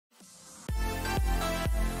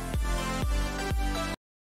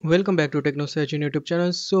Welcome back to TechnoSearch in YouTube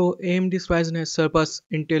channel. So AMD's Ryzen has surpassed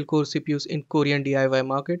Intel Core CPUs in Korean DIY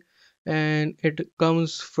market, and it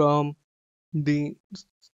comes from the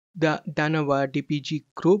Danawa DPG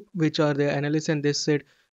group, which are the analysts, and they said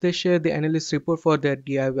they share the analyst report for their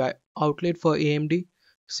DIY outlet for AMD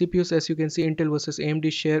CPUs. As you can see, Intel versus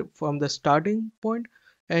AMD share from the starting point,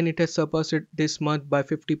 and it has surpassed it this month by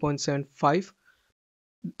 50.75.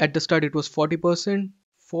 At the start it was 40%,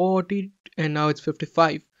 40, and now it's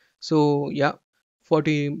 55. So yeah,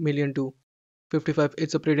 40 million to 55,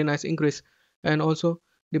 it's a pretty nice increase. And also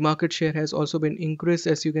the market share has also been increased.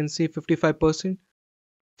 As you can see, 55%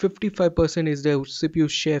 is the CPU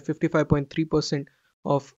share, 55.3%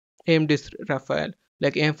 of AMD's Raphael,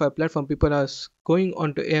 like AM5 platform. People are going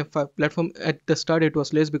on to AM5 platform. At the start it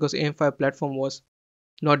was less because AM5 platform was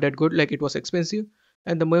not that good, like it was expensive.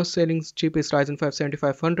 And the most selling chip is Ryzen 5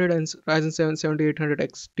 7500 and Ryzen 7 7800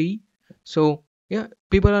 XT. So yeah,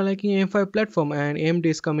 people are liking AM5 platform, and AMD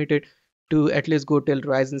is committed to at least go till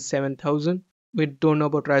Ryzen 7000. We don't know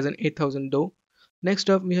about Ryzen 8000 though. Next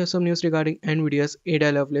up, we have some news regarding Nvidia's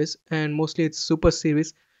Ada Lovelace, and mostly its Super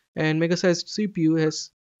series and mega sized CPU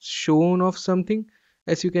has shown off something.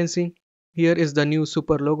 As you can see, here is the new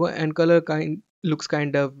Super logo, and color kind looks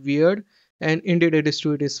kind of weird, and indeed it is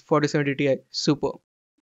true. It is 4070 Ti Super.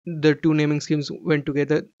 The two naming schemes went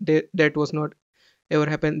together. That was not ever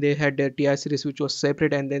happened. They had their Ti series which was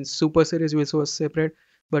separate, and then Super series which was separate,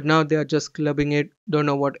 but now they are just clubbing it. Don't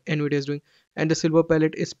know what Nvidia is doing. And the silver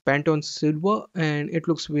palette is Pantone silver, and it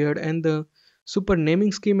looks weird. And the Super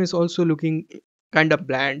naming scheme is also looking kind of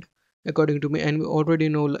bland according to me. And we already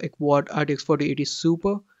know like what RTX 4080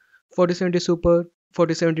 Super, 4070 Super,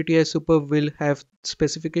 4070 Ti Super will have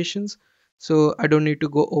specifications, so I don't need to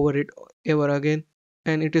go over it ever again.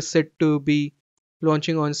 And it is set to be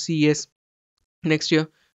launching on CES next year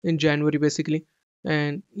in January basically.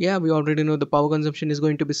 And yeah, we already know the power consumption is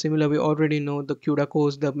going to be similar. We already know the CUDA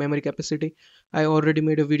cores, the memory capacity. I already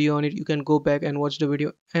made a video on it. You can go back and watch the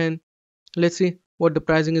video, and let's see what the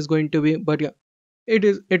pricing is going to be. But yeah,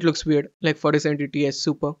 it looks weird like 4070 Ti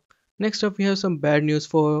Super. Next up, we have some bad news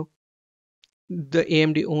for the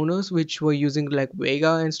AMD owners which were using like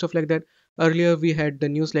Vega and stuff like that. Earlier we had the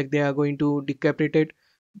news like they are going to decapitate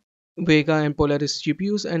Vega and Polaris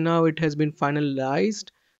GPUs, and now it has been finalized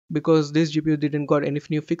because this GPU didn't got any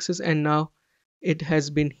new fixes, and now it has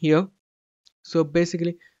been here. So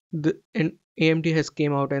basically, AMD has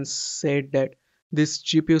came out and said that this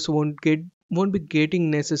GPUs won't be getting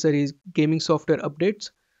necessary gaming software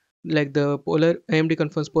updates. Like the Polar AMD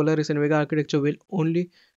confirms Polaris and Vega architecture will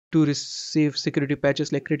only to receive security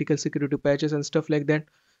patches like critical security patches and stuff like that.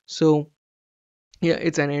 So yeah,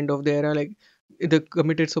 it's an end of the era. Like the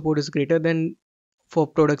committed support is greater than for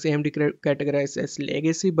products AMD categorized as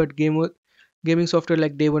legacy, but gaming software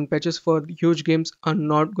like day one patches for huge games are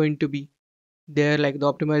not going to be there. Like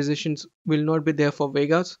the optimizations will not be there for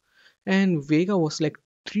Vegas, and Vega was like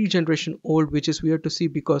 3 generation old, which is weird to see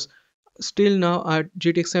because still now our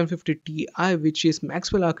GTX 750 Ti, which is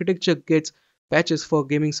Maxwell architecture, gets patches for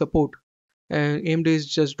gaming support, and AMD is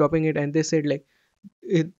just dropping it. And they said like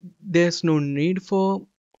there's no need for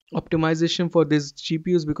optimization for these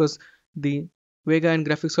GPUs because the Vega and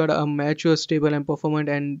graphics card are mature, stable, and performant,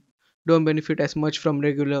 and don't benefit as much from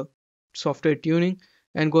regular software tuning.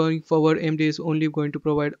 And going forward, AMD is only going to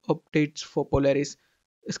provide updates for Polaris,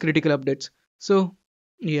 as critical updates. So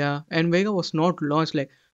yeah, and Vega was not launched. Like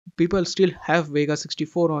people still have Vega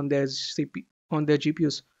 64 on their on their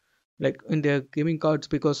GPUs, like in their gaming cards,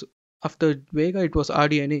 because after Vega it was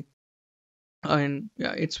RDNA. And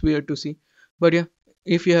yeah, it's weird to see. But yeah,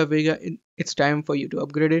 if you have Vega, it's time for you to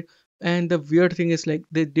upgrade it. And the weird thing is like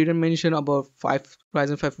they didn't mention about 5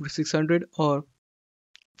 Ryzen 5 5600 or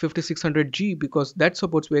 5600G because that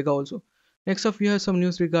supports Vega also. Next up, we have some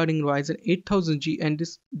news regarding Ryzen 8000G, and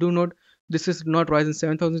this is not Ryzen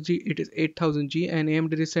 7000G, it is 8000G. And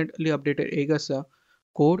AMD recently updated AGASA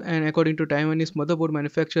code, and according to Taiwanese motherboard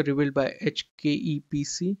manufacturer revealed by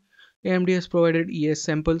HKEPC, AMD has provided ES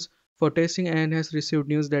samples for testing and has received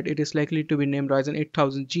news that it is likely to be named Ryzen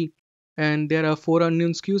 8000G. And there are 4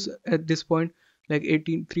 unknown SKUs at this point, like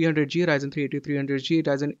 18300G, Ryzen 3 8300G,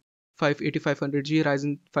 Ryzen 5 8500G,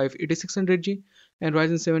 Ryzen 5 8600G, and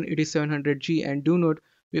Ryzen 7 8700G. And do note,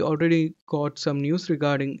 we already got some news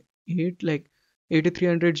regarding it, like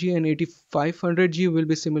 8300G and 8500G will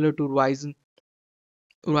be similar to Ryzen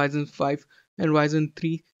 5 and Ryzen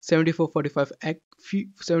 3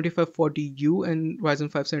 7540U and Ryzen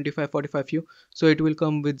 5 7545U. So it will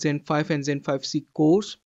come with Zen 5 and Zen 5C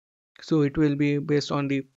cores. So it will be based on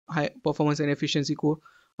the high performance and efficiency core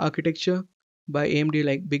architecture by AMD,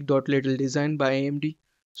 like big dot little design by AMD.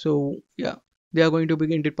 So yeah, they are going to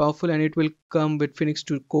be indeed powerful, and it will come with Phoenix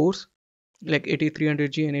 2 cores like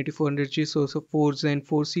 8300G and 8400G. So 4 Zen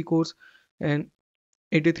 4C cores and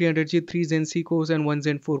 8300G 3 Zen C cores and 1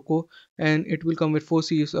 Zen 4 core, and it will come with 4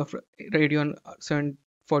 CUs of Radeon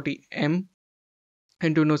 740M.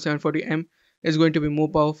 And to know 740M is going to be more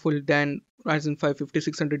powerful than Ryzen 5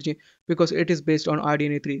 5600G because it is based on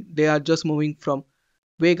RDNA 3. They are just moving from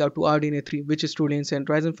Vega to RDNA 3, which is truly insane.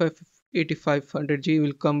 Ryzen 5 8500G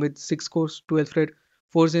will come with 6 cores, 12 thread,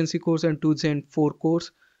 4 Zen C cores and 2 Zen 4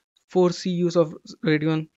 cores, 4 CUs of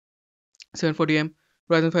Radeon 740M.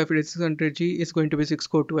 Ryzen 5 8600G is going to be 6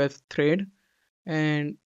 core, 12 thread,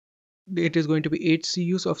 and it is going to be 8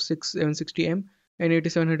 CUs of 6760M, and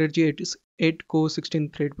 8700G it is 8 core 16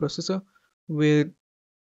 thread processor with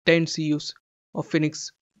 10 CUs of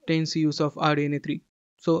Phoenix, 10 CUs of RDNA 3.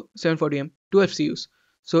 So 740M, 12 CUs.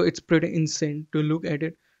 So it's pretty insane to look at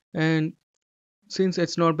it. And since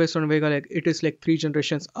it's not based on Vega, like it is like 3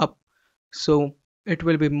 generations up, so it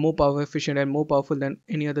will be more power efficient and more powerful than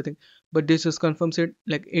any other thing. But this just confirms it,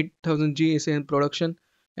 like 8000G is in production,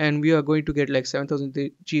 and we are going to get like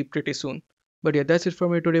 7000G pretty soon. But yeah, that's it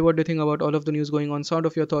from me today. What do you think about all of the news going on? Sound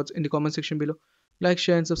of your thoughts in the comment section below. Like,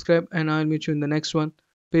 share and subscribe, and I'll meet you in the next one.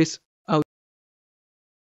 Peace.